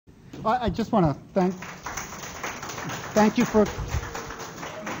I just want to thank you for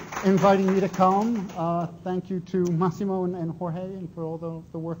inviting me to come. Thank you to Massimo and Jorge and for all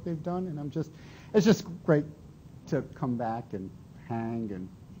the work they've done. And it's just great to come back and hang and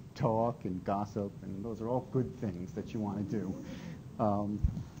talk and gossip, and those are all good things that you want to do. And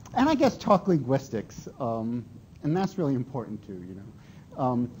I guess talk linguistics, and that's really important too, you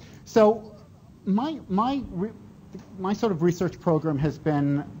know. So my sort of research program has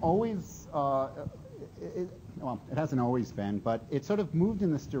been always, it hasn't always been, but it sort of moved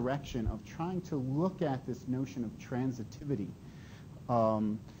in this direction of trying to look at this notion of transitivity,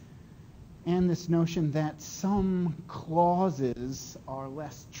 and this notion that some clauses are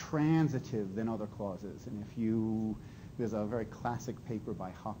less transitive than other clauses. And there's a very classic paper by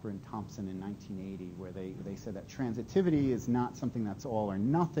Hopper and Thompson in 1980 where they said that transitivity is not something that's all or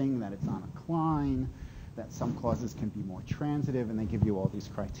nothing, that it's on a cline, that some clauses can be more transitive, and they give you all these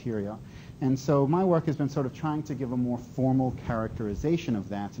criteria. And so my work has been sort of trying to give a more formal characterization of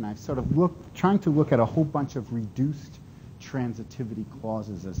that, and I've sort of trying to look at a whole bunch of reduced transitivity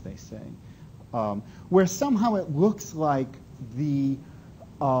clauses, as they say, where somehow it looks like the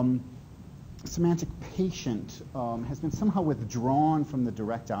semantic patient has been somehow withdrawn from the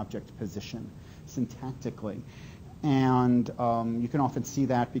direct object position syntactically. And you can often see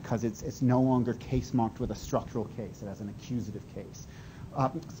that because it's no longer case marked with a structural case. It has an accusative case.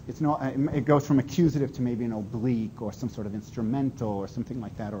 It goes from accusative to maybe an oblique or some sort of instrumental or something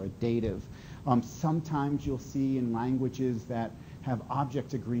like that, or a dative. Sometimes you'll see in languages that have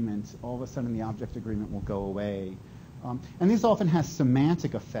object agreements, all of a sudden the object agreement will go away. And this often has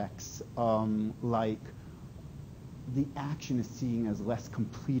semantic effects, like the action is seen as less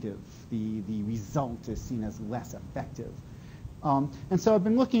completive, the result is seen as less effective. And so I've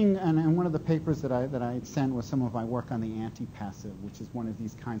been looking, and one of the papers that I sent was some of my work on the anti-passive, which is one of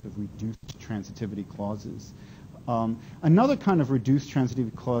these kinds of reduced transitivity clauses. Another kind of reduced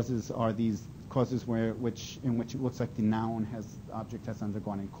transitivity clauses are these clauses in which it looks like the object has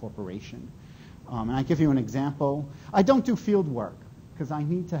undergone incorporation. And I give you an example. I don't do field work because I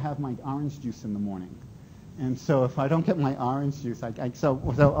need to have my orange juice in the morning. And so if I don't get my orange juice, so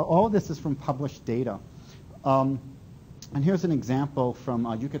all of this is from published data. And here's an example from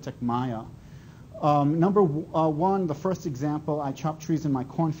Yucatec Maya. Number one, the first example, I chop trees in my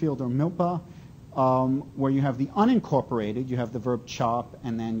cornfield or milpa, where you have the unincorporated, you have the verb chop,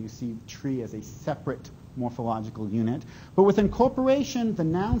 and then you see tree as a separate morphological unit. But with incorporation, the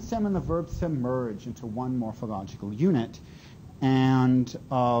noun stem and the verb stem merge into one morphological unit. And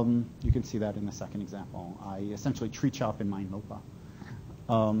you can see that in the second example. I essentially tree chop in my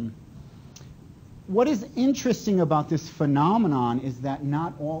milpa. What is interesting about this phenomenon is that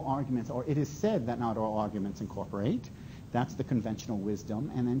not all arguments, or it is said that not all arguments incorporate. That's the conventional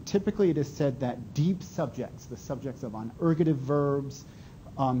wisdom. And then typically it is said that deep subjects, the subjects of unergative verbs,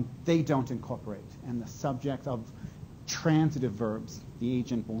 they don't incorporate. And the subject of transitive verbs, the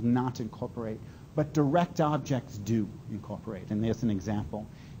agent will not incorporate. But direct objects do incorporate. And there's an example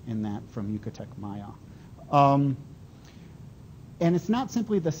in that from Yucatec Maya. And it's not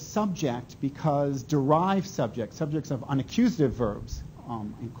simply the subject, because derived subjects of unaccusative verbs,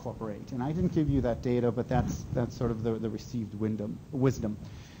 incorporate. And I didn't give you that data, but that's sort of the received wisdom.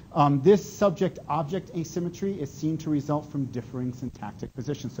 This subject-object asymmetry is seen to result from differing syntactic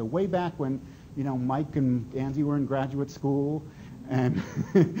positions. So way back when, Mike and Andy were in graduate school, and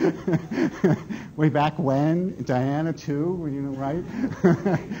way back when, Diana too, right?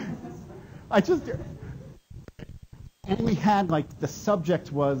 And we had, the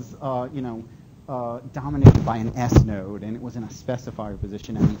subject was, dominated by an S node, and it was in a specifier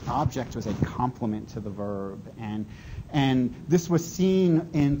position, and the object was a complement to the verb. And this was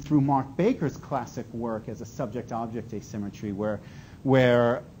seen through Mark Baker's classic work as a subject-object asymmetry, where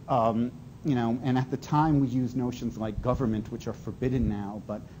and at the time we used notions like government, which are forbidden now,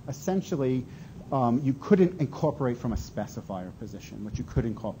 but essentially you couldn't incorporate from a specifier position, but you could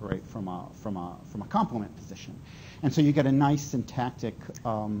incorporate from a complement position. And so you get a nice syntactic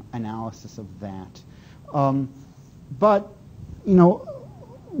analysis of that. But,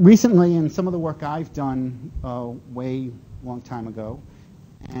 recently in some of the work I've done way long time ago,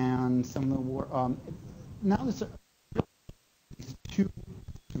 and some of the work, now there's two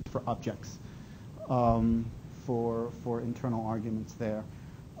for objects for internal arguments there.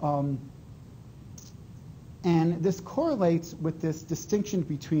 And this correlates with this distinction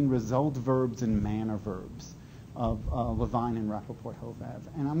between result verbs and manner verbs of Levine and Rappaport-Hovav.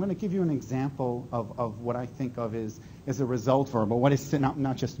 And I'm going to give you an example of what I think of as a result verb, or what is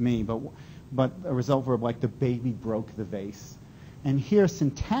not just me, but a result verb like the baby broke the vase. And here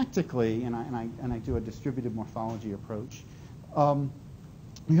syntactically, and I do a distributed morphology approach,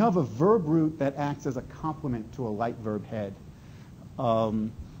 you have a verb root that acts as a complement to a light verb head.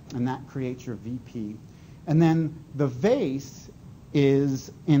 And that creates your VP. And then the vase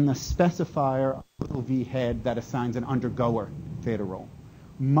is in the specifier a little V head that assigns an undergoer theta role,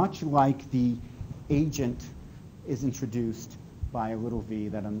 much like the agent is introduced by a little v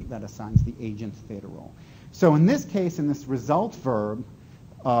that assigns the agent theta role. So in this case, in this result verb,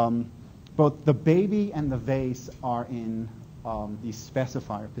 both the baby and the vase are in these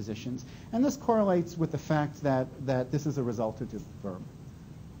specifier positions. And this correlates with the fact that this is a resultative verb.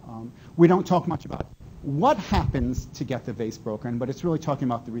 We don't talk much about what happens to get the vase broken, but it's really talking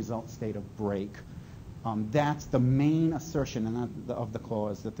about the result state of break. That's the main assertion of the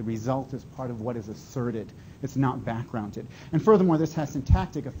clause, that the result is part of what is asserted. It's not backgrounded. And furthermore, this has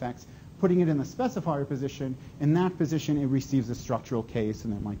syntactic effects. Putting it in the specifier position, in that position it receives a structural case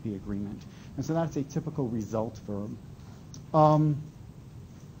and there might be agreement. And so that's a typical result verb.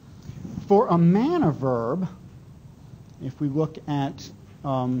 For a manner verb, if we look at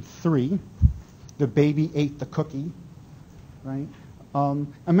 3, the baby ate the cookie, right?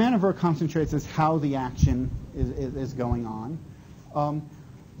 A manner verb concentrates as how the action is going on.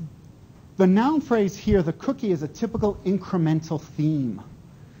 The noun phrase here, the cookie, is a typical incremental theme.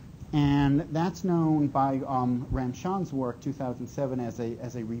 And that's known by Ramchand's work, 2007, as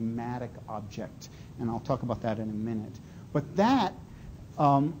a rhematic object. And I'll talk about that in a minute. But that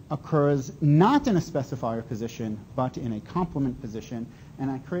occurs not in a specifier position, but in a complement position.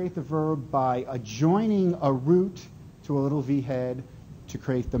 And I create the verb by adjoining a root to a little v head to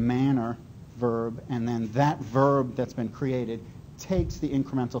create the manner verb. And then that verb that's been created takes the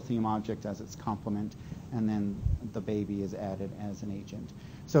incremental theme object as its complement. And then the baby is added as an agent.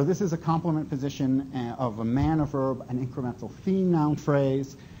 So this is a complement position of a manner verb, an incremental theme noun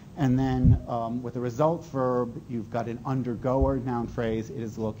phrase, and then with a result verb, you've got an undergoer noun phrase. It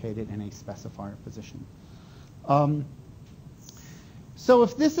is located in a specifier position. So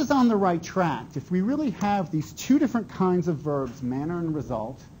if this is on the right track, if we really have these two different kinds of verbs, manner and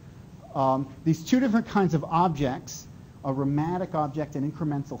result, these two different kinds of objects, a rhematic object, an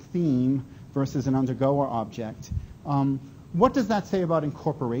incremental theme, versus an undergoer object, what does that say about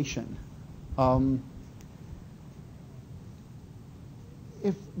incorporation?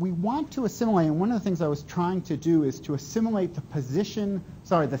 If we want to assimilate, and one of the things I was trying to do is to assimilate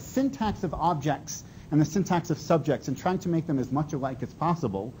the syntax of objects and the syntax of subjects and trying to make them as much alike as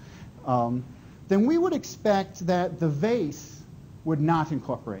possible, then we would expect that the vase would not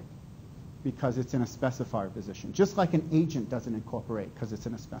incorporate because it's in a specifier position, just like an agent doesn't incorporate because it's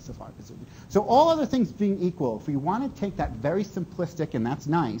in a specifier position. So all other things being equal, if we want to take that very simplistic, and that's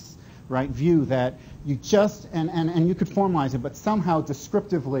nice, right, view that you just, and you could formalize it, but somehow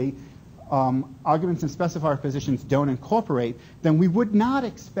descriptively arguments in specifier positions don't incorporate, then we would not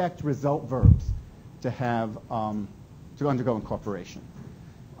expect result verbs to have, to undergo incorporation.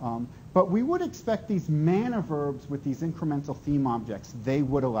 But we would expect these manner verbs with these incremental theme objects, they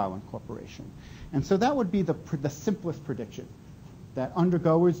would allow incorporation. And so that would be the simplest prediction, that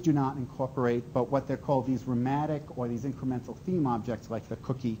undergoers do not incorporate, but what they're called these rhematic or these incremental theme objects like the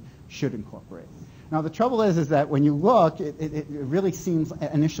cookie should incorporate. Now the trouble is that when you look, it really seems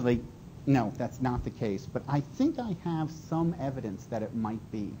initially, no, that's not the case. But I think I have some evidence that it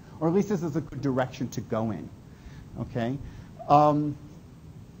might be, or at least this is a good direction to go in, okay?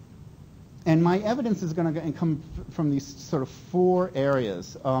 And my evidence is going to come from these sort of 4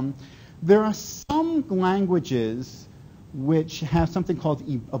 areas. There are some languages which have something called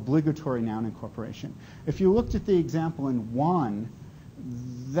obligatory noun incorporation. If you looked at the example in 1,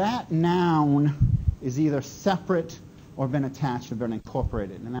 that noun is either separate or been attached or been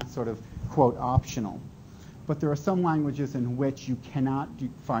incorporated, and that's sort of, quote, optional. But there are some languages in which you cannot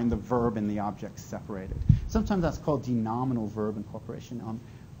find the verb and the object separated. Sometimes that's called denominal verb incorporation.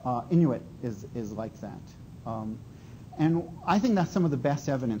 Inuit is like that. And I think that's some of the best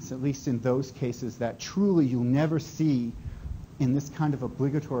evidence, at least in those cases, that truly you'll never see in this kind of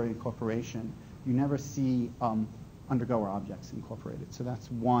obligatory incorporation, you never see undergoer objects incorporated. So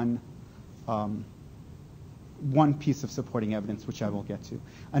that's one piece of supporting evidence, which I will get to.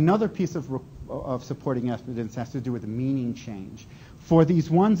 Another piece of supporting evidence has to do with the meaning change. For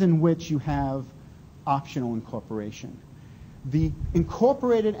these ones in which you have optional incorporation, the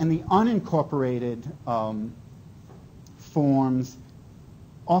incorporated and the unincorporated forms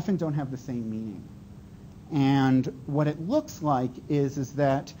often don't have the same meaning. And what it looks like is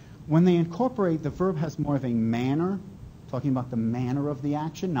that when they incorporate, the verb has more of a manner, talking about the manner of the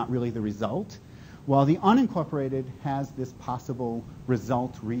action, not really the result, while the unincorporated has this possible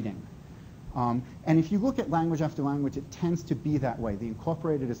result reading. And if you look at language after language, it tends to be that way. The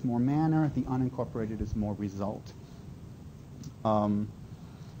incorporated is more manner, the unincorporated is more result.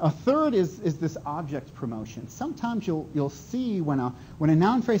 A third is this object promotion. Sometimes you'll see when a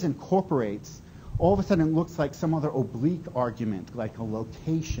noun phrase incorporates, all of a sudden it looks like some other oblique argument, like a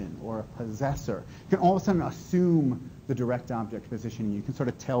location or a possessor. You can all of a sudden assume the direct object position. You can sort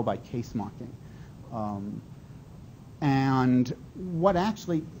of tell by case marking. And what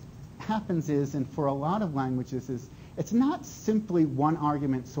actually happens is, and for a lot of languages, is it's not simply one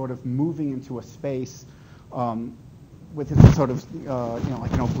argument sort of moving into a space with its sort of,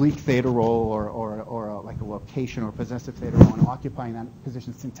 like an oblique theta role or like a location or possessive theta role and occupying that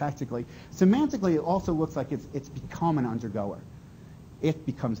position syntactically. Semantically, it also looks like it's become an undergoer. It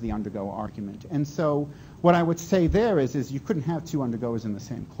becomes the undergoer argument. And so what I would say there is you couldn't have two undergoers in the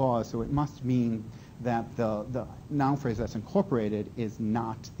same clause, so it must mean that the noun phrase that's incorporated is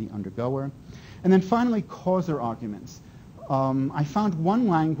not the undergoer. And then finally, causer arguments. I found one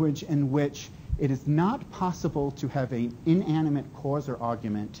language in which it is not possible to have an inanimate causer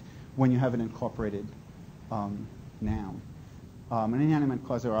argument when you have an incorporated noun. An inanimate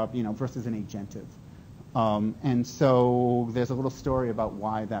causer versus an agentive. And so there's a little story about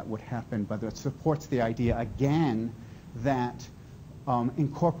why that would happen, but it supports the idea, again, that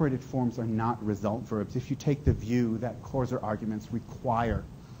incorporated forms are not result verbs if you take the view that causer arguments require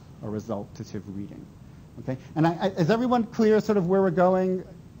a resultative reading. Okay? And is everyone clear sort of where we're going?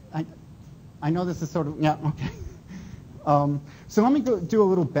 I know this is sort of, yeah, okay. So let me do a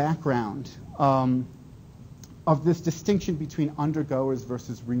little background of this distinction between undergoers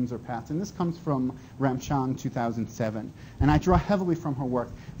versus reams or paths. And this comes from Ramchang, 2007. And I draw heavily from her work.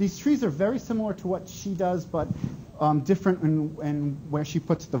 These trees are very similar to what she does, but different in where she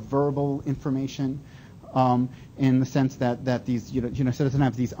puts the verbal information, in the sense that these, so it doesn't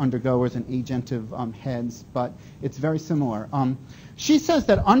have these undergoers and agentive heads, but it's very similar. She says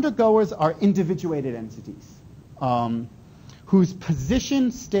that undergoers are individuated entities whose position,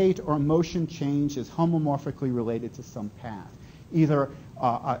 state, or motion change is homomorphically related to some path. Either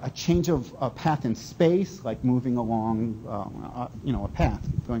a change of a path in space, like moving along, a path,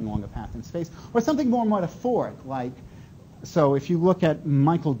 going along a path in space, or something more metaphoric, like, so if you look at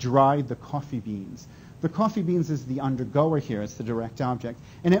Michael dried the coffee beans. The coffee beans is the undergoer here, it's the direct object,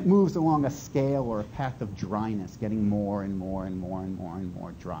 and it moves along a scale or a path of dryness, getting more and more and more and more and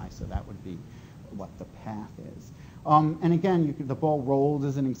more dry. So that would be what the path is. And again, the ball rolled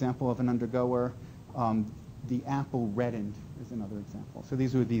is an example of an undergoer. The apple reddened is another example. So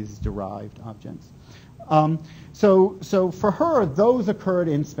these are these derived objects. So for her, those occurred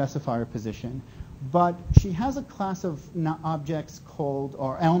in specifier position, but she has a class of objects called,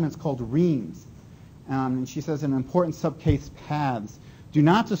 or elements called reams. And she says in important subcase paths do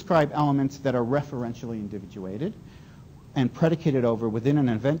not describe elements that are referentially individuated and predicated over within an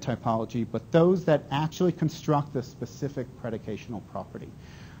event typology, but those that actually construct the specific predicational property.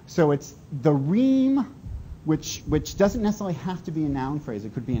 So it's the ream, which doesn't necessarily have to be a noun phrase.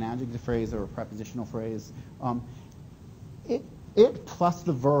 It could be an adjective phrase or a prepositional phrase. It plus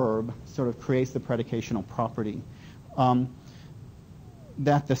the verb sort of creates the predicational property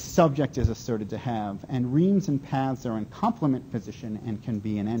that the subject is asserted to have. And reams and paths are in complement position and can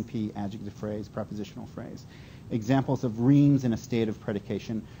be an NP, adjective phrase, prepositional phrase. Examples of reams in a state of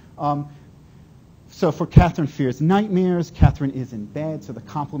predication. So for Catherine fears nightmares, Catherine is in bed, so the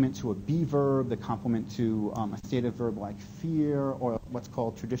complement to a be verb, the complement to a stative verb like fear, or what's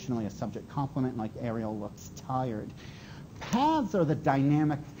called traditionally a subject complement like Ariel looks tired. Paths are the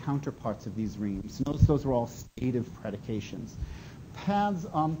dynamic counterparts of these reams. Notice those are all stative predications. Paths,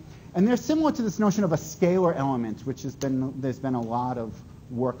 and they're similar to this notion of a scalar element, which there's been a lot of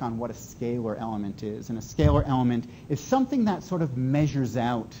work on what a scalar element is. And a scalar element is something that sort of measures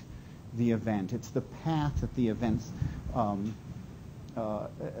out the event. It's the path that the events,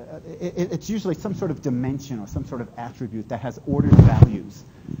 it's usually some sort of dimension or some sort of attribute that has ordered values,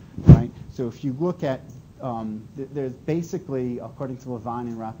 right? So if you look at, there's basically, according to Levine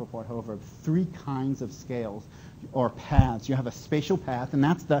and Rappaport-Hover, three kinds of scales or paths. You have a spatial path, and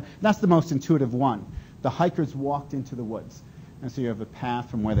that's the most intuitive one. The hikers walked into the woods. And so you have a path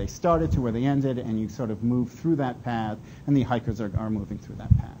from where they started to where they ended, and you sort of move through that path, and the hikers are moving through that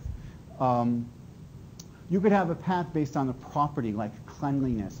path. You could have a path based on a property like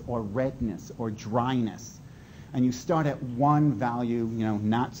cleanliness or redness or dryness. And you start at one value,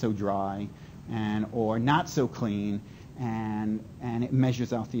 not so dry, or not so clean, and it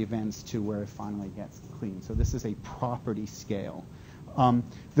measures out the events to where it finally gets clean. So this is a property scale.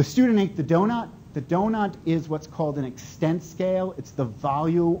 The student ate the donut. The donut is what's called an extent scale. It's the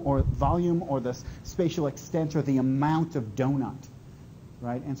volume or the spatial extent or the amount of donut,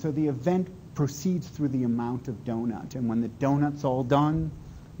 right? And so the event proceeds through the amount of donut. And when the donut's all done,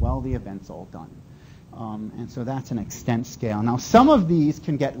 well, the event's all done. And so that's an extent scale. Now, some of these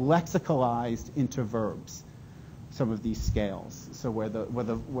can get lexicalized into verbs, some of these scales. So where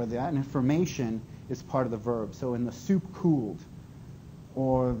that information is part of the verb. So in the soup cooled,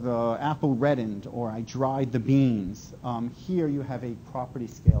 or the apple reddened, or I dried the beans. Here you have a property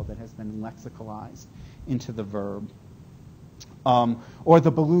scale that has been lexicalized into the verb. Or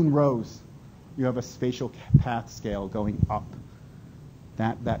the balloon rose. You have a spatial path scale going up.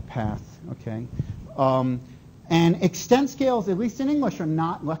 That path, okay? And extent scales, at least in English, are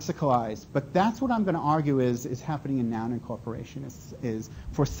not lexicalized. But that's what I'm going to argue is happening in noun incorporation. Is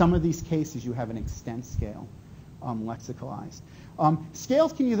for some of these cases, you have an extent scale lexicalized.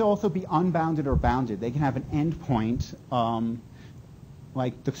 Scales can either also be unbounded or bounded. They can have an endpoint,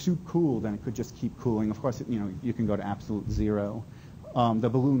 like the soup cooled, and it could just keep cooling. Of course, you can go to absolute zero. The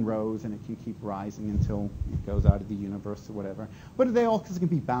balloon rose, and it can keep rising until it goes out of the universe or whatever. But they also can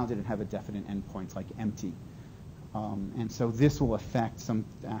be bounded and have a definite endpoint, like empty. And so this will affect some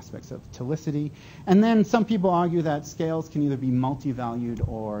aspects of telicity. And then some people argue that scales can either be multi-valued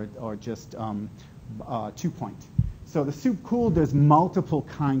or just two-point. So the soup cooled, there's multiple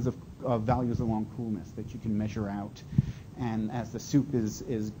kinds of values along coolness that you can measure out. And as the soup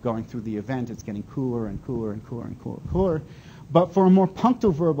is going through the event, it's getting cooler and cooler and cooler and cooler. But for a more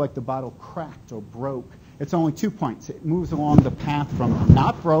punctal verb like the bottle cracked or broke, it's only 2 points. It moves along the path from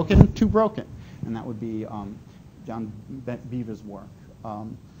not broken to broken. And that would be John Beaver's work.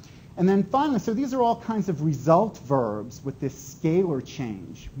 And then finally, so these are all kinds of result verbs with this scalar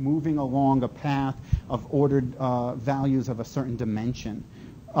change, moving along a path of ordered values of a certain dimension.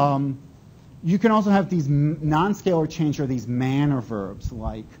 You can also have these non-scalar change or these manner verbs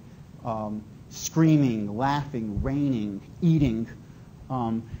like screaming, laughing, raining, eating.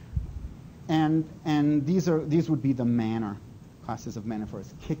 And these would be the manner, classes of manner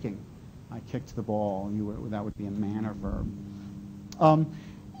verbs. Kicking, I kicked the ball, that would be a manner verb.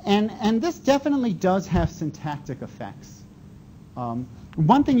 And this definitely does have syntactic effects.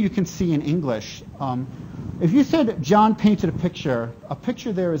 One thing you can see in English, if you said John painted a picture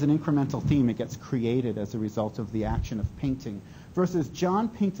there is an incremental theme. It gets created as a result of the action of painting. Versus John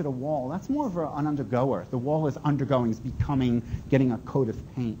painted a wall, that's more of an undergoer. The wall is undergoing, is getting a coat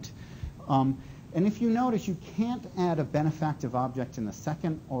of paint. And if you notice, you can't add a benefactive object in the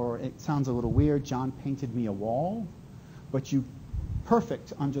second, or it sounds a little weird. John painted me a wall, but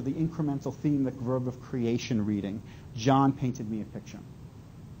perfect under the incremental theme, the verb of creation reading. John painted me a picture.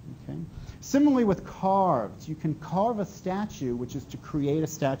 Okay. Similarly with carved, you can carve a statue, which is to create a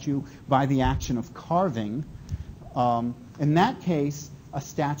statue by the action of carving. In that case, a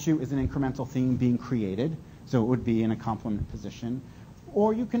statue is an incremental theme being created, so it would be in a complement position.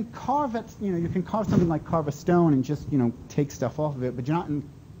 Or you can carve it, you can carve something like carve a stone and just, take stuff off of it, but you're not in the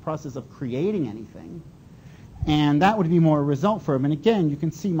process of creating anything. And that would be more a result verb. And again, you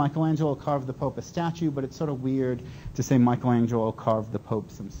can see Michelangelo carved the Pope a statue, but it's sort of weird to say Michelangelo carved the Pope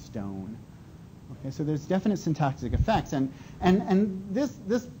some stone. Okay, so there's definite syntactic effects. And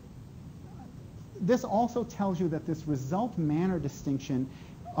this also tells you that this result-manner distinction,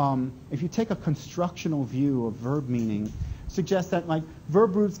 if you take a constructional view of verb meaning, suggests that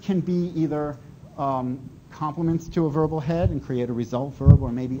verb roots can be either complements to a verbal head and create a result verb, or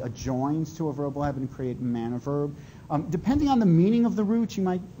maybe adjoins to a verbal head and create a manner verb. Depending on the meaning of the root,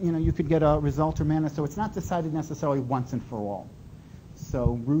 you could get a result or manner. So it's not decided necessarily once and for all.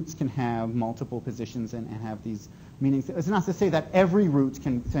 So roots can have multiple positions and have these meanings. It's not to say that every root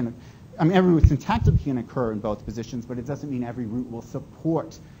every root syntactically can occur in both positions, but it doesn't mean every root will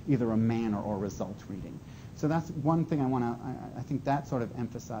support either a manner or result reading. So that's one thing I think that sort of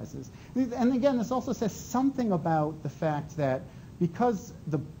emphasizes. And again, this also says something about the fact that because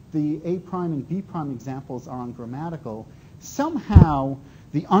the A prime and B prime examples are ungrammatical, somehow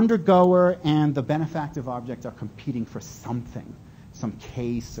the undergoer and the benefactive object are competing for something, some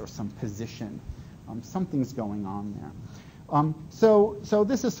case or some position. Something's going on there. So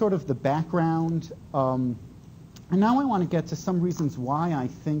this is sort of the background. And now I want to get to some reasons why I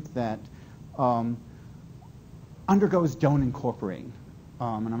think that undergoes don't incorporate.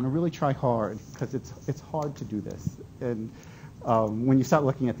 And I'm going to really try hard, because it's hard to do this and when you start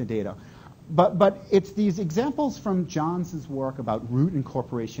looking at the data. But it's these examples from Johns' work about root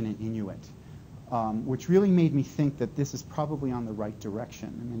incorporation in Inuit, which really made me think that this is probably on the right direction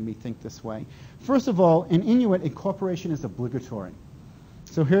and made me think this way. First of all, in Inuit, incorporation is obligatory.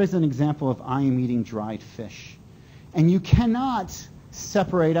 So here's an example of I am eating dried fish. And you cannot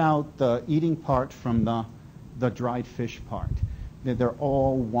separate out the eating part from the dried fish part. They're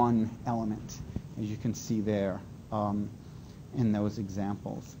all one element, as you can see there in those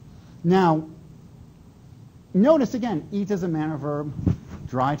examples. Now, notice again, eat is a manner verb.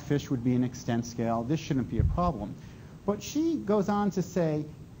 Dried fish would be an extent scale. This shouldn't be a problem. But she goes on to say,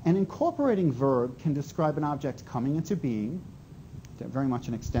 an incorporating verb can describe an object coming into being, very much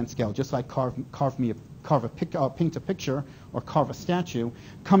an extent scale, just like paint a picture or carve a statue,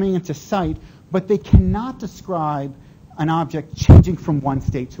 coming into sight, but they cannot describe an object changing from one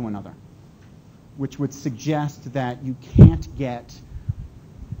state to another, which would suggest that you can't get,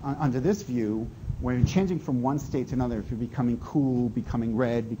 under this view, when you're changing from one state to another, if you're becoming cool, becoming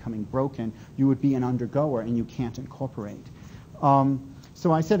red, becoming broken, you would be an undergoer and you can't incorporate.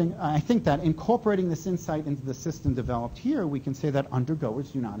 So I said, I think that incorporating this insight into the system developed here, we can say that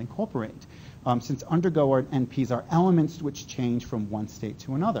undergoers do not incorporate, since undergoer NPs are elements which change from one state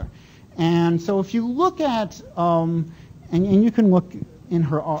to another. And so if you look at, and you can look in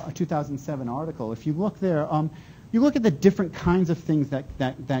her 2007 article, if you look there, you look at the different kinds of things that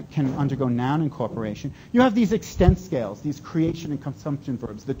can undergo noun incorporation. You have these extent scales, these creation and consumption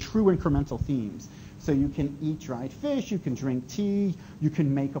verbs, the true incremental themes. So you can eat dried fish, you can drink tea, you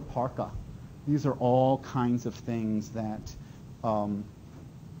can make a parka. These are all kinds of things that can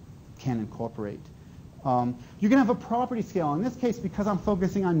incorporate. You can have a property scale. In this case, because I'm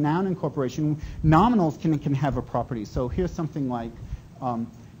focusing on noun incorporation, nominals can have a property. So here's something like,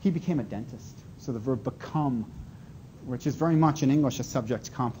 he became a dentist. So the verb become, which is very much in English a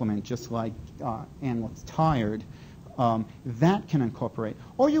subject complement, just like Anne looks tired, that can incorporate.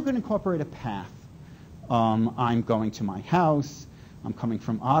 Or you can incorporate a path. I'm going to my house, I'm coming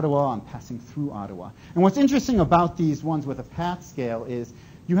from Ottawa, I'm passing through Ottawa. And what's interesting about these ones with a path scale is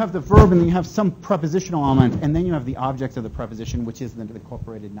you have the verb and then you have some prepositional element, and then you have the object of the preposition, which is the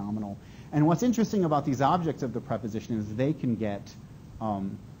incorporated nominal. And what's interesting about these objects of the preposition is they can get,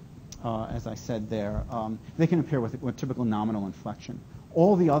 as I said there, they can appear with typical nominal inflection.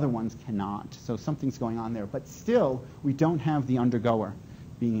 All the other ones cannot. So something's going on there. But still, we don't have the undergoer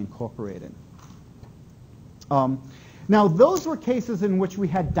being incorporated. Now, those were cases in which we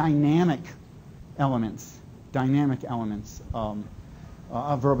had dynamic elements,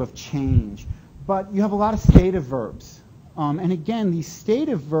 a verb of change. But you have a lot of stative verbs. And again, these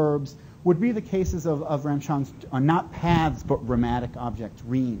stative verbs would be the cases of Ramchand's, not paths, but rhematic object,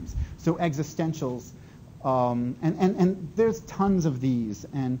 reams. So existentials, and there's tons of these.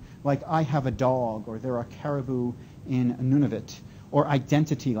 And like, I have a dog, or there are caribou in Nunavut, or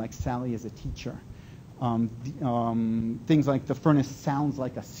identity, like Sally is a teacher. Things like the furnace sounds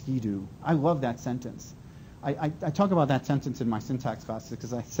like a skidoo. I love that sentence. I talk about that sentence in my syntax classes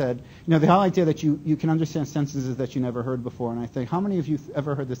because I said, the whole idea that you can understand sentences that you never heard before. And I think, how many of you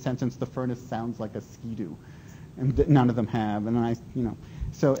ever heard the sentence, the furnace sounds like a skidoo? And none of them have. And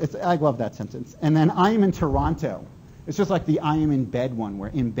so I love that sentence. And then I am in Toronto. It's just like the I am in bed one, where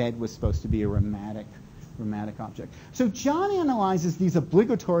in bed was supposed to be a rhematic object. So John analyzes these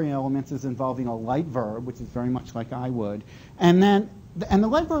obligatory elements as involving a light verb, which is very much like I would, and the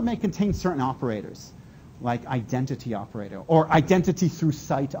light verb may contain certain operators, like identity operator, or identity through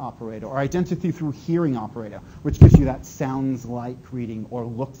sight operator, or identity through hearing operator, which gives you that sounds like reading or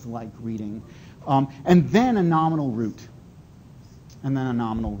looks like reading, and then a nominal root,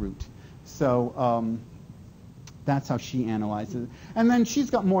 So that's how she analyzes it. And then she's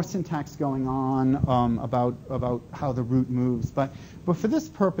got more syntax going on about how the root moves. But for this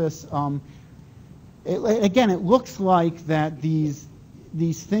purpose, again, it looks like that these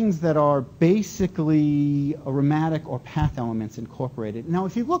things that are basically rhematic or path elements incorporated. Now,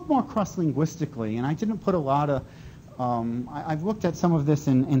 if you look more cross-linguistically, and I didn't put a lot of, I've looked at some of this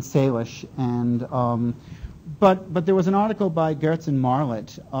in Salish, and but there was an article by Gertz and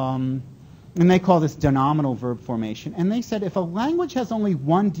Marlett. And they call this denominal verb formation. And they said if a language has only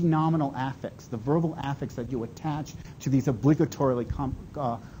one denominal affix, the verbal affix that you attach to these obligatorily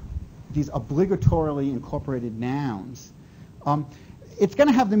incorporated nouns, it's going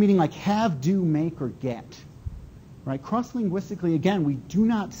to have the meaning like have, do, make, or get. Right? Cross-linguistically, again, we do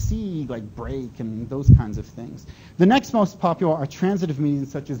not see like break and those kinds of things. The next most popular are transitive meanings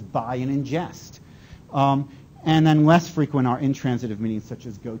such as buy and ingest. And then less frequent are intransitive meanings such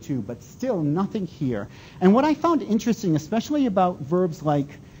as go to, but still nothing here. And what I found interesting, especially about verbs like,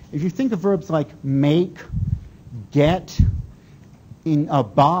 if you think of verbs like make, get,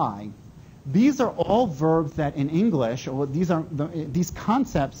 buy, these are all verbs that in English, or these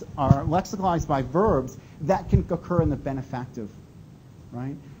concepts are lexicalized by verbs that can occur in the benefactive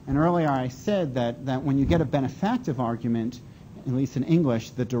right? And earlier I said that when you get a benefactive argument, at least in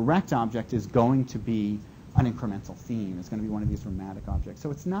English, the direct object is going to be an incremental theme. It's going to be one of these romantic objects.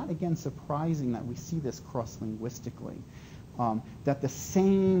 So it's not, again, surprising that we see this cross-linguistically, that the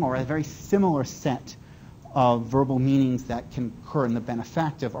same or a very similar set of verbal meanings that can occur in the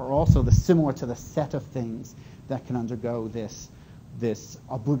benefactive are also similar to the set of things that can undergo this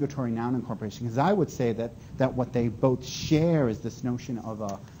obligatory noun incorporation. Because I would say that what they both share is this notion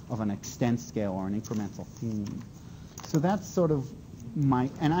of an extent scale or an incremental theme. So that's sort of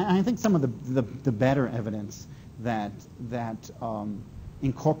and I think some of the better evidence that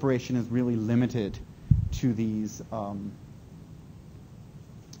incorporation is really limited to these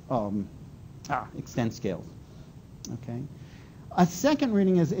extent scales. Okay. A second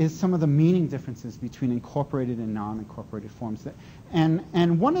reading is some of the meaning differences between incorporated and non-incorporated forms.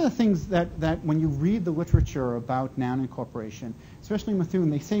 And one of the things that when you read the literature about noun incorporation, especially Methuen,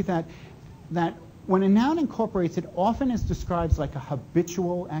 they say that when a noun incorporates, it often is described like a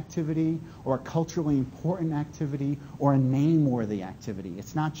habitual activity or a culturally important activity or a name-worthy activity.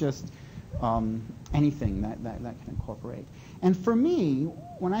 It's not just anything that can incorporate. And for me,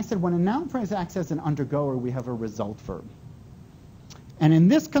 when I said when a noun phrase acts as an undergoer, we have a result verb. And in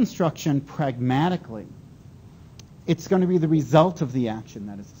this construction, pragmatically, it's going to be the result of the action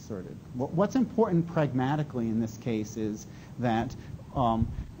that is asserted. What's important pragmatically in this case is that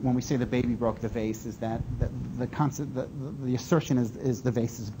when we say the baby broke the vase, is that the concept, the assertion is the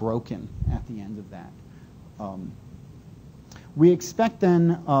vase is broken at the end of that. We expect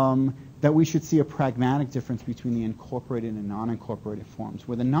then that we should see a pragmatic difference between the incorporated and non-incorporated forms,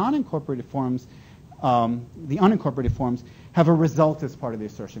 where the non-incorporated forms, the unincorporated forms, have a result as part of the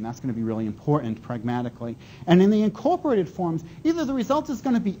assertion. That's going to be really important pragmatically. And in the incorporated forms, either the result is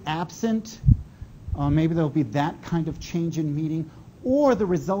going to be absent, maybe there'll be that kind of change in meaning, or the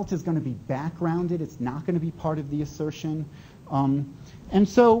result is going to be backgrounded. It's not going to be part of the assertion. And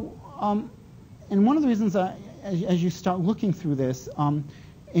one of the reasons, as you start looking through this,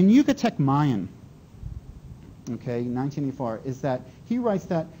 in Yucatec Mayan, okay, 1984, is that he writes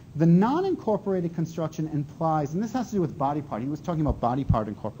that the non-incorporated construction implies, and this has to do with body part, he was talking about body part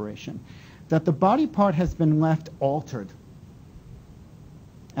incorporation, that the body part has been left altered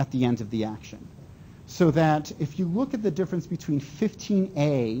at the end of the action. So that if you look at the difference between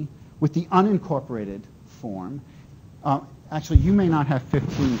 15A with the unincorporated form, actually you may not have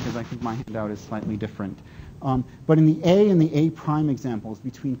 15 because I think my handout is slightly different. But in the A and the A prime examples,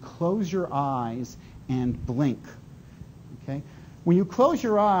 between close your eyes and blink, okay? When you close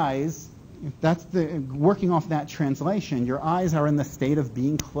your eyes, if that's working off that translation, your eyes are in the state of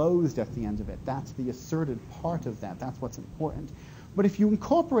being closed at the end of it. That's the asserted part of that. That's what's important. But if you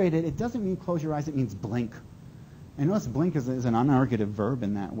incorporate it, it doesn't mean close your eyes, it means blink. And notice blink is an unarguative verb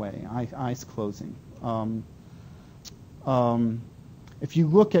in that way, eyes closing. If you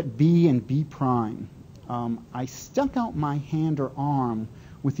look at B and B prime, I stuck out my hand or arm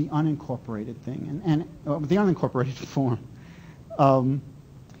with the unincorporated thing, and with the unincorporated form.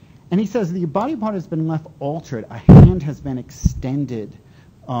 And he says the body part has been left altered. A hand has been extended.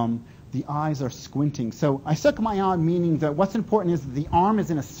 The eyes are squinting. So I stuck my arm, meaning that what's important is that the arm is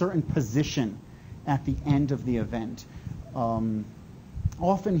in a certain position at the end of the event.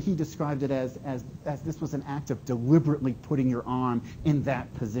 Often he described it as this was an act of deliberately putting your arm in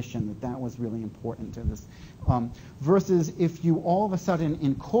that position, that was really important to this. Versus if you all of a sudden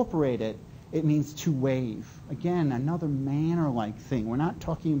incorporate it, it means to wave. Again, another manner-like thing. We're not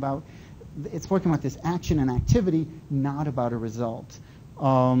talking about, it's working about this action and activity, not about a result.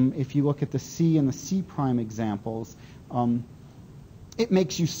 If you look at the C and the C prime examples, it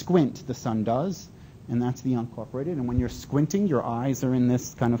makes you squint, the sun does, and that's the unincorporated. And when you're squinting, your eyes are in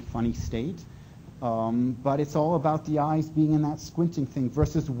this kind of funny state. But it's all about the eyes being in that squinting thing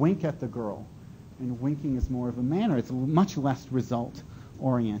versus wink at the girl. And winking is more of a manner. It's much less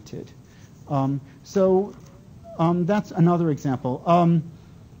result-oriented. That's another example.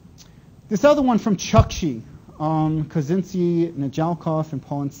 This other one from Chukchi, Kozinski, Najalkov, and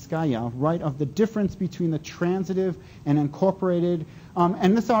Polinskaya write of the difference between the transitive and incorporated.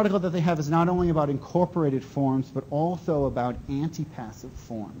 And this article that they have is not only about incorporated forms, but also about anti-passive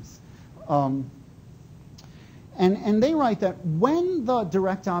forms. And they write that when the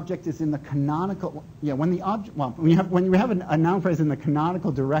direct object is in the canonical, when you have a noun phrase in the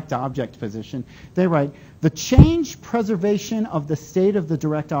canonical direct object position, they write, the change preservation of the state of the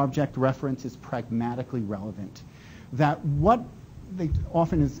direct object reference is pragmatically relevant. That what they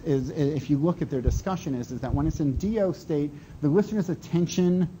often is if you look at their discussion is that when it's in DO state, the listener's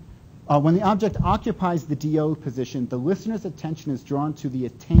attention When the object occupies the DO position, the listener's attention is drawn to the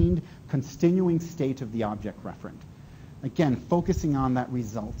attained continuing state of the object referent. Again, focusing on that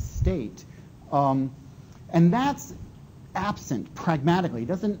result state. And that's absent pragmatically. It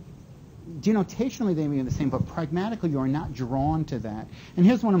doesn't, denotationally they may be the same, but pragmatically you are not drawn to that. And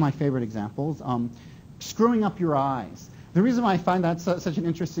here's one of my favorite examples, screwing up your eyes. The reason why I find that such an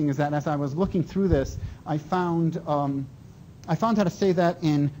interesting is that as I was looking through this, I found how to say that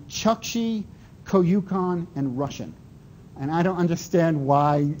in Chukchi, Koyukon, and Russian. And I don't understand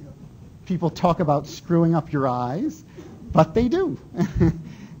why people talk about screwing up your eyes, but they do.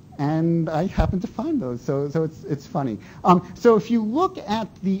 And I happen to find those, so it's funny. So if you look at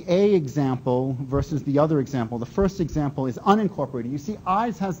the A example versus the other example, the first example is unincorporated. You see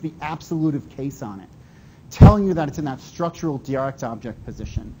eyes has the absolutive case on it, telling you that it's in that structural direct object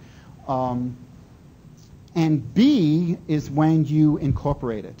position. And B is when you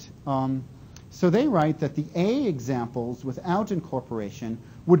incorporate it. So they write that the A examples without incorporation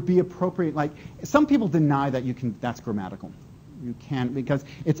would be appropriate. Like, some people deny that that's grammatical. You can't, because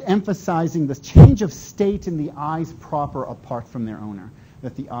it's emphasizing the change of state in the eyes proper apart from their owner,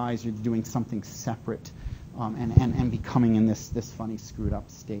 that the eyes are doing something separate and becoming in this funny screwed up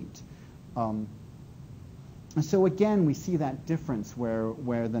state. And so again, we see that difference where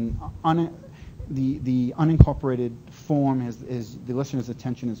the unincorporated form is the listener's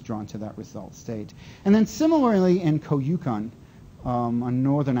attention is drawn to that result state. And then similarly in Koyukon, a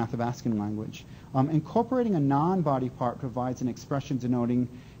northern Athabascan language, incorporating a non-body part provides an expression denoting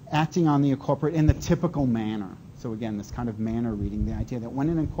acting on the incorporate in the typical manner. So again, this kind of manner reading, the idea that when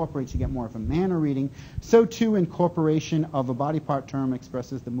it incorporates, you get more of a manner reading. So too, incorporation of a body part term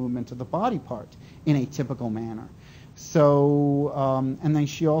expresses the movement of the body part in a typical manner. So, and then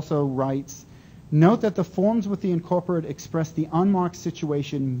she also writes, note that the forms with the incorporate express the unmarked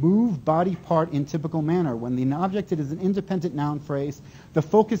situation, move body part in typical manner. When the object is an independent noun phrase, the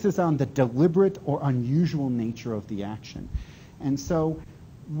focus is on the deliberate or unusual nature of the action. And so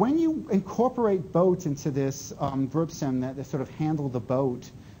when you incorporate boat into this verb stem that sort of handle the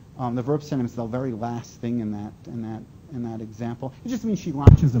boat, the verb stem is the very last thing in that example. It just means she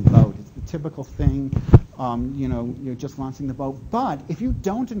launches a boat. It's the typical thing. You're just launching the boat. But if you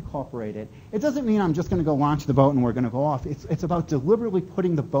don't incorporate it, it doesn't mean I'm just going to go launch the boat and we're going to go off. It's about deliberately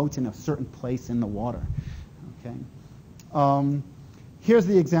putting the boat in a certain place in the water. Okay. Here's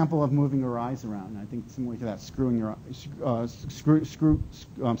the example of moving her eyes around. I think similar to that, screwed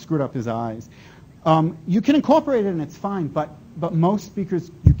up his eyes. You can incorporate it and it's fine, but most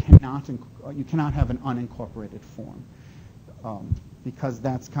speakers you cannot have an unincorporated form. Because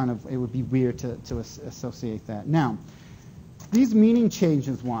that's it would be weird to associate that. Now, these meaning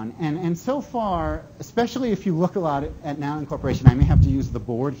changes one, and so far, especially if you look a lot at noun incorporation, I may have to use the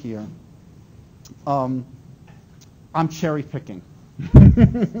board here. I'm cherry picking.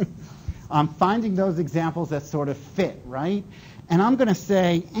 I'm finding those examples that sort of fit, right? And I'm going to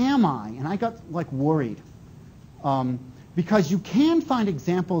say, am I? And I got worried. Because you can find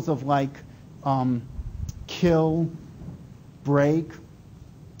examples of kill, break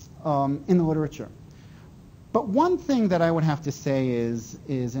in the literature. But one thing that I would have to say is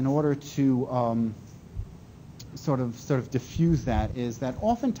in order to sort of diffuse that is that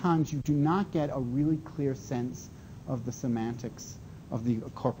oftentimes you do not get a really clear sense of the semantics of the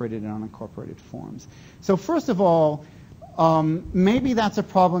incorporated and unincorporated forms. So first of all, maybe that's a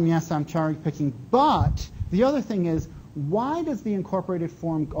problem. Yes, I'm cherry picking. But the other thing is, why does the incorporated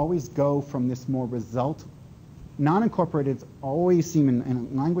form always go from this more result? Non-incorporated always seem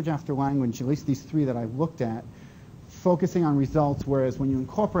in language after language, at least these three that I've looked at, focusing on results, whereas when you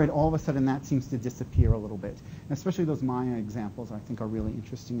incorporate, all of a sudden that seems to disappear a little bit. And especially those Maya examples I think are really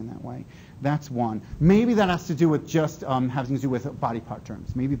interesting in that way. That's one. Maybe that has to do with just having to do with body part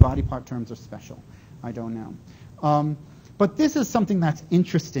terms. Maybe body part terms are special. I don't know. But this is something that's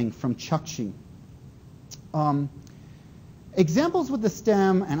interesting from Chukchi. Examples with the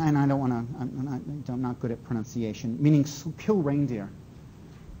stem, and I don't want to, I'm not good at pronunciation, meaning kill reindeer.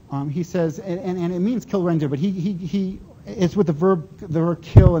 He says, and it means kill reindeer, but it's with the verb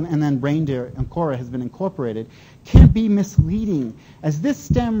kill and then reindeer, ancora, has been incorporated, can be misleading, as this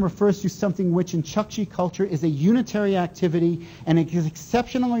stem refers to something which in Chukchi culture is a unitary activity and it is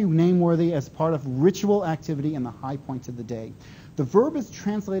exceptionally nameworthy as part of ritual activity in the high points of the day. The verb is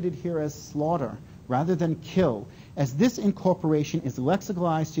translated here as slaughter rather than kill, as this incorporation is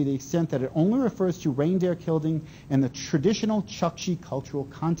lexicalized to the extent that it only refers to reindeer killing in the traditional Chukchi cultural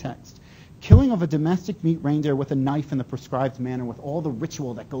context. Killing of a domestic meat reindeer with a knife in the prescribed manner with all the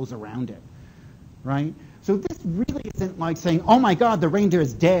ritual that goes around it. right? So this really isn't like saying, oh my God, the reindeer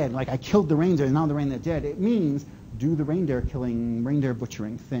is dead, like I killed the reindeer and now the reindeer is dead. It means do the reindeer killing, reindeer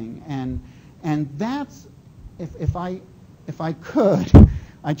butchering thing. And that's, if I could,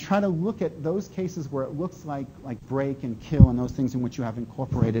 I try to look at those cases where it looks like break and kill and those things in which you have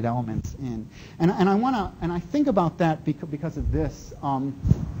incorporated elements in. And I think about that because of this. And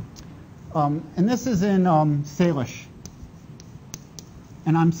this is in Salish.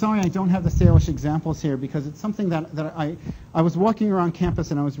 And I'm sorry I don't have the Salish examples here because it's something that I was walking around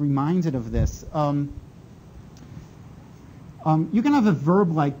campus and I was reminded of this. You can have a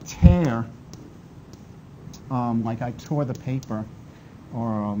verb like tear, like I tore the paper,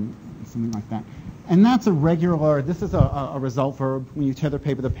 or something like that. And that's a regular, this is a result verb. When you tear the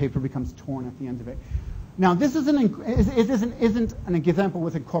paper becomes torn at the end of it. Now, this isn't an example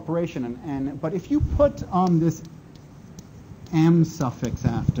with incorporation, but if you put this M suffix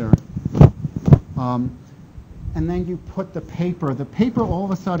after, and then you put the paper all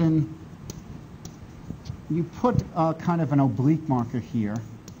of a sudden, you put kind of an oblique marker here.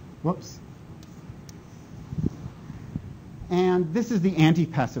 Whoops. And this is the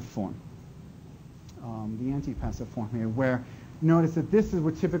antipassive form. The antipassive form here, where notice that this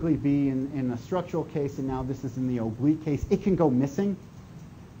would typically be in a structural case, and now this is in the oblique case. It can go missing.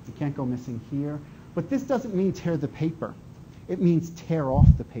 It can't go missing here. But this doesn't mean tear the paper. It means tear off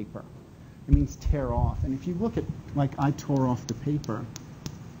the paper. It means tear off. And if you look at, like, I tore off the paper,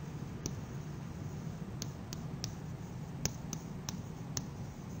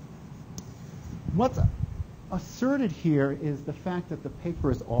 what's asserted here is the fact that the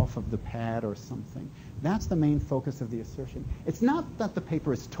paper is off of the pad or something. That's the main focus of the assertion. It's not that the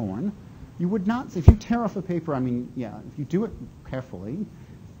paper is torn. You would not, if you tear off a paper, I mean, yeah, if you do it carefully,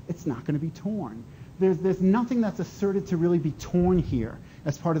 it's not going to be torn. There's nothing that's asserted to really be torn here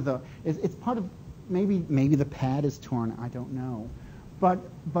as part of the, it's part of, maybe the pad is torn, I don't know. But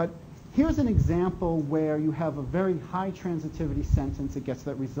here's an example where you have a very high transitivity sentence, it gets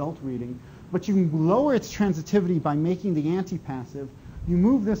that result reading, but you lower its transitivity by making the antipassive. You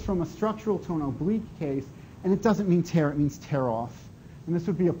move this from a structural to an oblique case, and it doesn't mean tear, it means tear off. And this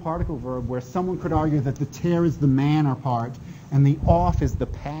would be a particle verb where someone could argue that the tear is the manner part, and the off is the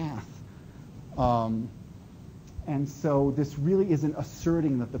path. And so this really isn't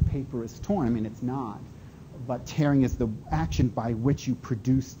asserting that the paper is torn. I mean, it's not. But tearing is the action by which you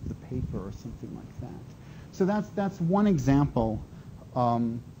produce the paper or something like that. So that's one example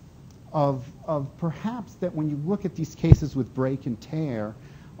of perhaps that when you look at these cases with break and tear,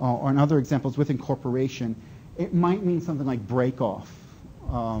 or in other examples with incorporation, it might mean something like break off.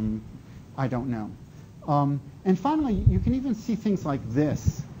 I don't know. And finally, you can even see things like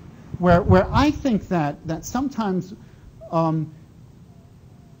this, where I think that sometimes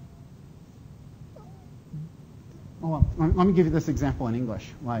well, let me give you this example in English,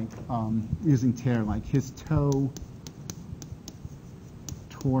 like using tear, like his toe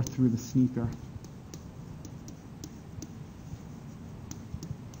tore through the sneaker.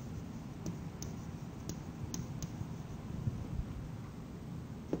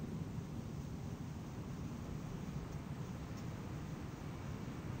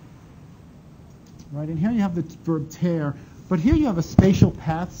 Right, and here you have the verb tear, but here you have a spatial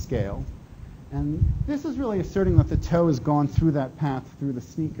path scale. And this is really asserting that the toe has gone through that path through the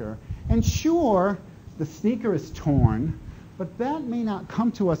sneaker. And sure, the sneaker is torn, but that may not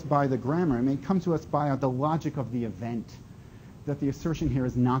come to us by the grammar. It may come to us by the logic of the event, that the assertion here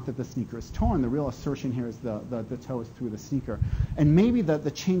is not that the sneaker is torn. The real assertion here is the toe is through the sneaker. And maybe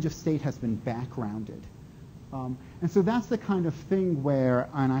the change of state has been backgrounded. And so that's the kind of thing where,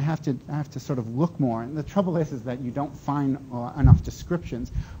 and I have to sort of look more. And the trouble is that you don't find enough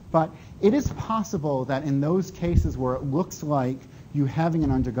descriptions. But it is possible that in those cases where it looks like you having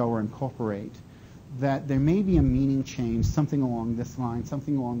an undergo or incorporate, that there may be a meaning change, something along this line,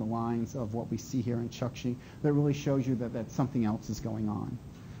 something along the lines of what we see here in Chukchi, that really shows you that something else is going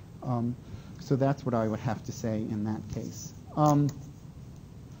on. So that's what I would have to say in that case.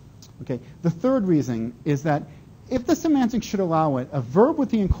 Okay, the third reason is that if the semantics should allow it, a verb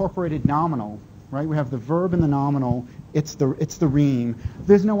with the incorporated nominal, right? We have the verb and the nominal, it's the ream.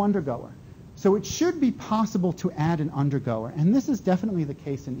 There's no undergoer. So it should be possible to add an undergoer, and this is definitely the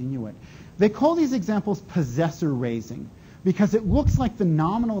case in Inuit. They call these examples possessor raising because it looks like the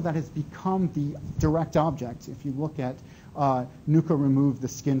nominal that has become the direct object. If you look at Nuka removed the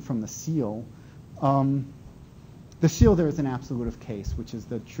skin from the seal, the seal there is an absolutive case, which is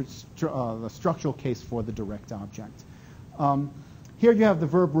the structural case for the direct object. Here you have the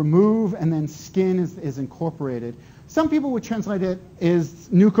verb remove, and then skin is incorporated. Some people would translate it as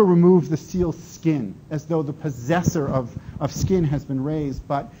Nuka removed the seal's skin, as though the possessor of skin has been raised.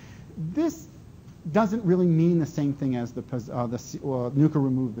 But this doesn't really mean the same thing as Nuka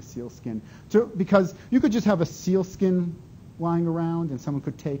removed the seal skin. Because you could just have a seal skin lying around and someone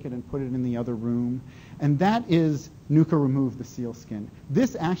could take it and put it in the other room. And that is Nuka removed the seal skin.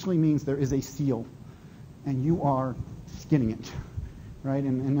 This actually means there is a seal and you are skinning it. Right?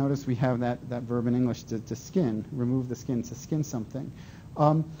 And notice we have that verb in English to skin, remove the skin, to skin something.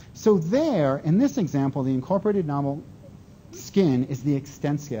 So there, in this example, the incorporated novel skin is the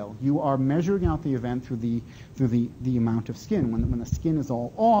extent scale. You are measuring out the event through the amount of skin. When the skin is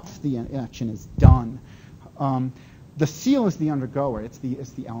all off, the action is done. The seal is the undergoer. It's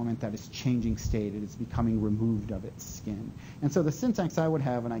the element that is changing state. It is becoming removed of its skin. And so the syntax I would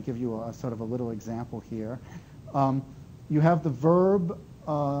have, and I give you a sort of a little example here, you have the verb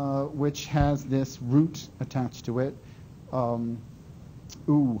which has this root attached to it,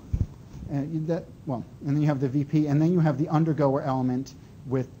 ooh. And then you have the VP, and then you have the undergoer element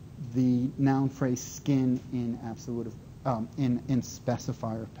with the noun phrase skin in absolute in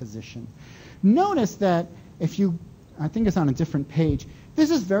specifier position. Notice that I think it's on a different page.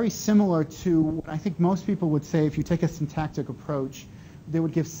 This is very similar to what I think most people would say if you take a syntactic approach. They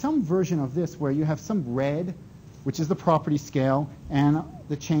would give some version of this where you have some red, which is the property scale, and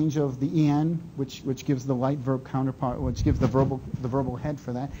the change of the en, which gives the light verb counterpart, which gives the verbal head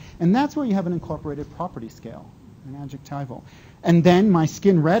for that. And that's where you have an incorporated property scale, an adjectival. And then my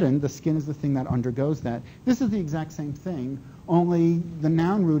skin reddened, the skin is the thing that undergoes that. This is the exact same thing, only the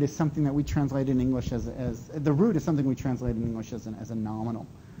noun root is something that we translate in English as the root is something we translate in English as a nominal.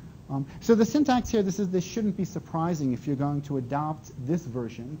 So the syntax here, this shouldn't be surprising if you're going to adopt this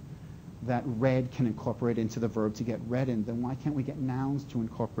version, that red can incorporate into the verb to get reddened, then why can't we get nouns to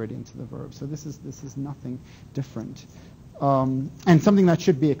incorporate into the verb? So this is nothing different, and something that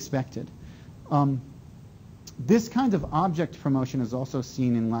should be expected. This kind of object promotion is also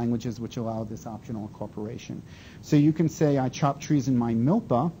seen in languages which allow this optional incorporation. So you can say, I chop trees in my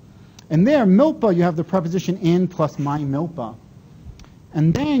milpa, and there, milpa, you have the preposition in plus my milpa.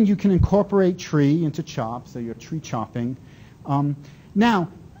 And then you can incorporate tree into chop, so you're tree chopping. Now,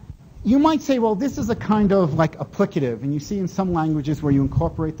 you might say, well, this is a kind of like applicative, and you see in some languages where you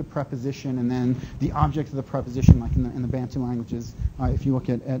incorporate the preposition and then the object of the preposition, like in the Bantu languages. If you look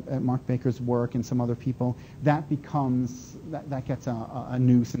at Mark Baker's work and some other people, that gets a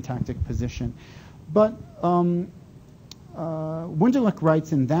new syntactic position. But Wunderlich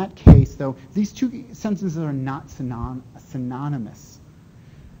writes in that case, though, these two sentences are not synonymous.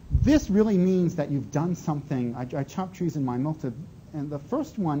 This really means that you've done something. I chop trees in my milpa. And the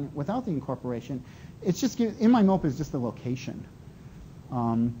first one, without the incorporation, it's just in my milpa is just the location.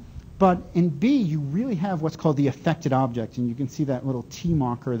 But in B, you really have what's called the affected object, and you can see that little T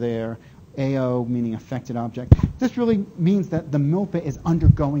marker there, AO meaning affected object. This really means that the milpa is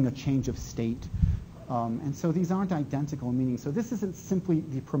undergoing a change of state. And so these aren't identical meaning. So this isn't simply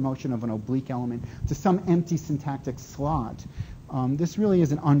the promotion of an oblique element to some empty syntactic slot. This really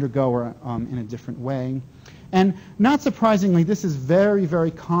is an undergoer in a different way. And not surprisingly, this is very,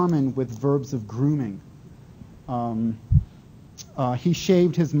 very common with verbs of grooming. He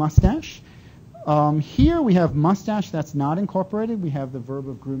shaved his mustache. Here we have mustache that's not incorporated. We have the verb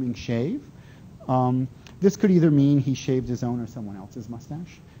of grooming, shave. This could either mean he shaved his own or someone else's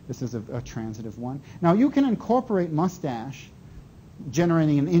mustache. This is a transitive one. Now you can incorporate mustache,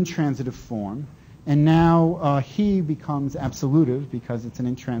 generating an intransitive form. And now he becomes absolutive because it's an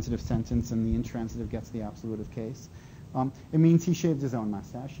intransitive sentence and the intransitive gets the absolutive case. It means he shaved his own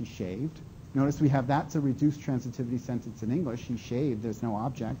mustache. He shaved. Notice we have that's a reduced transitivity sentence in English. He shaved. There's no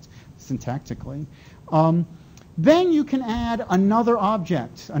object syntactically. Then you can add another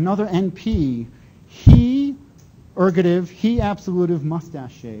object, another NP. He, ergative, he absolutive,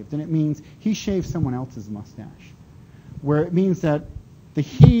 mustache shaved. And it means he shaved someone else's mustache. Where it means that the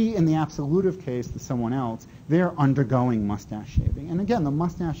he in the absolutive case, the someone else, they're undergoing mustache shaving. And again, the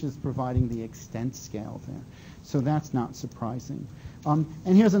mustache is providing the extent scale there. So that's not surprising. And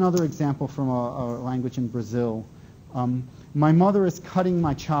here's another example from a language in Brazil. My mother is cutting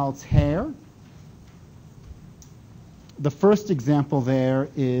my child's hair. The first example there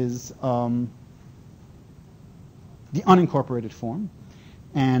is the unincorporated form.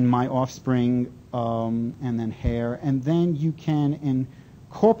 And my offspring, and then hair. And then you can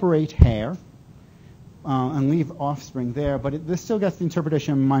incorporate hair and leave offspring there, but this still gets the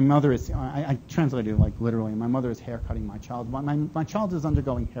interpretation, my mother is, I translated it like literally, my mother is haircutting my child. My child is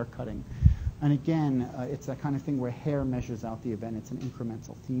undergoing haircutting. And again, it's that kind of thing where hair measures out the event. It's an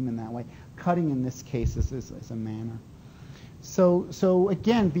incremental theme in that way. Cutting in this case is a manner. So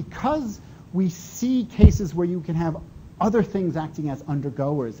again, because we see cases where you can have other things acting as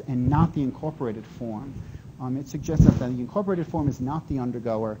undergoers and not the incorporated form. It suggests that the incorporated form is not the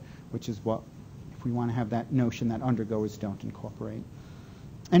undergoer, which is what, if we want to have that notion that undergoers don't incorporate.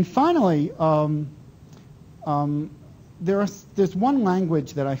 And finally, there's one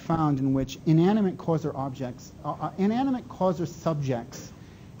language that I found in which inanimate causer subjects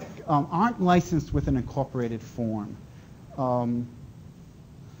aren't licensed with an incorporated form.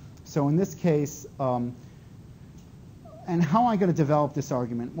 So in this case, and how am I going to develop this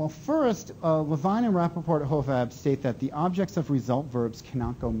argument? Well, first, Levine and Rappaport-Hovab state that the objects of result verbs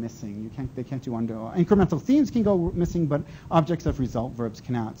cannot go missing. They can't do incremental themes can go missing, but objects of result verbs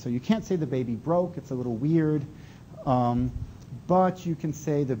cannot. So you can't say the baby broke. It's a little weird. But you can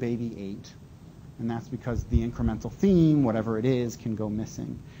say the baby ate. And that's because the incremental theme, whatever it is, can go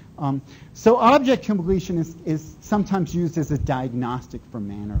missing. So object completion is sometimes used as a diagnostic for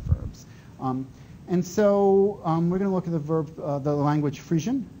manner verbs. And so we're going to look at the verb, the language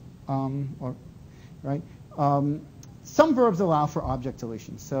Frisian, right? Some verbs allow for object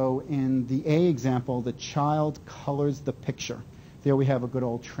deletion. So in the A example, the child colors the picture. There we have a good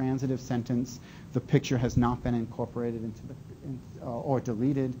old transitive sentence. The picture has not been incorporated into or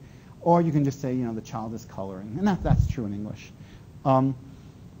deleted. Or you can just say, the child is coloring. And that's true in English.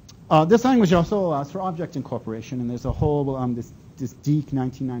 This language also allows for object incorporation. And there's a whole, this Deek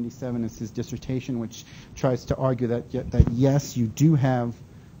 1997 is his dissertation, which tries to argue that yes, you do have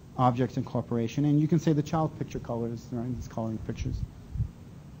object incorporation. And you can say the child picture colors, right? He's coloring pictures.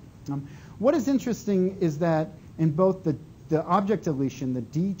 What is interesting is that in both the object deletion, the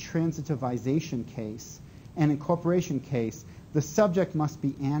detransitivization case, and incorporation case, the subject must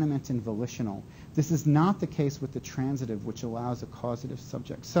be animate and volitional. This is not the case with the transitive, which allows a causative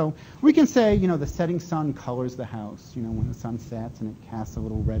subject. So we can say, the setting sun colors the house, when the sun sets and it casts a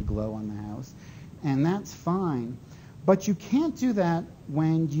little red glow on the house. And that's fine. But you can't do that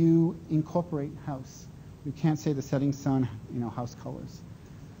when you incorporate house. You can't say the setting sun, house colors.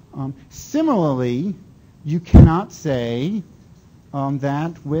 Similarly, you cannot say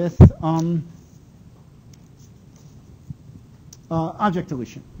that with object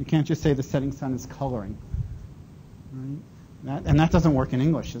deletion. You can't just say the setting sun is coloring. Right? And that doesn't work in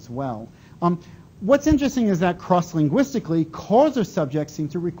English as well. What's interesting is that cross-linguistically, causer subjects seem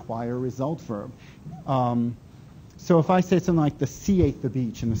to require a result verb. So if I say something like the sea ate the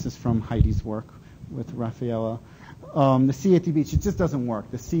beach, and this is from Heidi's work with Raffaella, the sea ate the beach, it just doesn't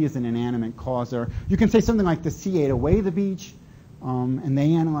work. The sea is an inanimate causer. You can say something like the sea ate away the beach, and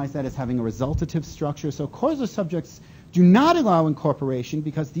they analyze that as having a resultative structure. So causer subjects do not allow incorporation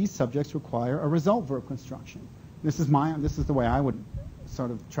because these subjects require a result verb construction. This is the way I would sort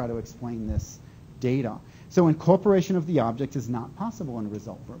of try to explain this data. So incorporation of the object is not possible in a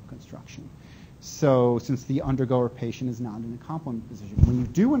result verb construction. So since the undergoer patient is not in a complement position, when you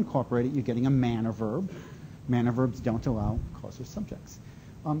do incorporate it, you're getting a manner verb. Manner verbs don't allow causer subjects.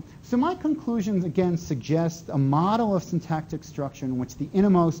 So my conclusions, again, suggest a model of syntactic structure in which the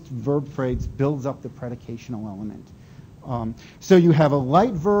innermost verb phrase builds up the predicational element. So you have a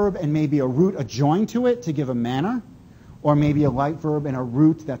light verb and maybe a root adjoined to it to give a manner, or maybe a light verb and a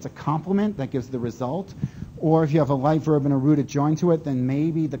root that's a complement that gives the result. Or if you have a light verb and a root adjoined to it, then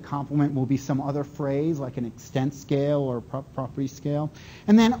maybe the complement will be some other phrase like an extent scale or property scale.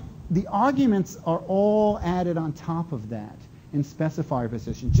 And then the arguments are all added on top of that in specifier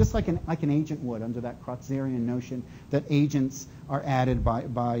position, just like an agent would under that Kratzerian notion that agents are added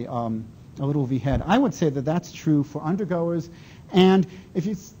by a little v head. I would say that that's true for undergoers. And if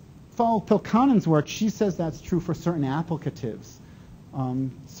you follow Pilkanen's work, she says that's true for certain applicatives.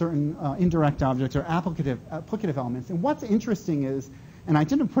 Certain indirect objects or applicative elements. And what's interesting is, and I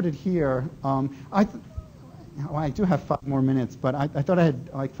didn't put it here, I do have 5 more minutes, but I thought I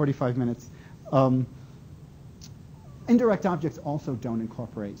had like 45 minutes. Indirect objects also don't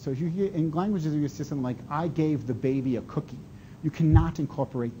incorporate. So if you hear in languages you see something like, I gave the baby a cookie, you cannot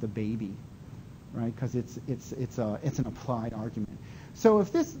incorporate the baby, right? Because it's an applied argument. So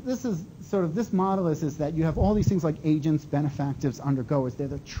if this is sort of this model is that you have all these things like agents, benefactives, undergoers. They're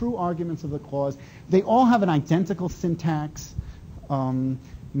the true arguments of the clause. They all have an identical syntax,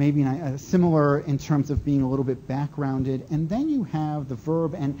 maybe similar in terms of being a little bit backgrounded. And then you have the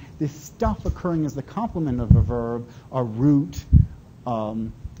verb and this stuff occurring as the complement of a verb, a root,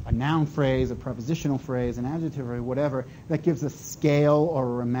 a noun phrase, a prepositional phrase, an adjective or whatever, that gives a scale or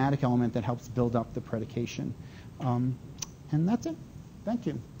a grammatic element that helps build up the predication. And that's it. Thank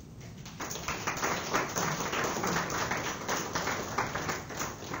you.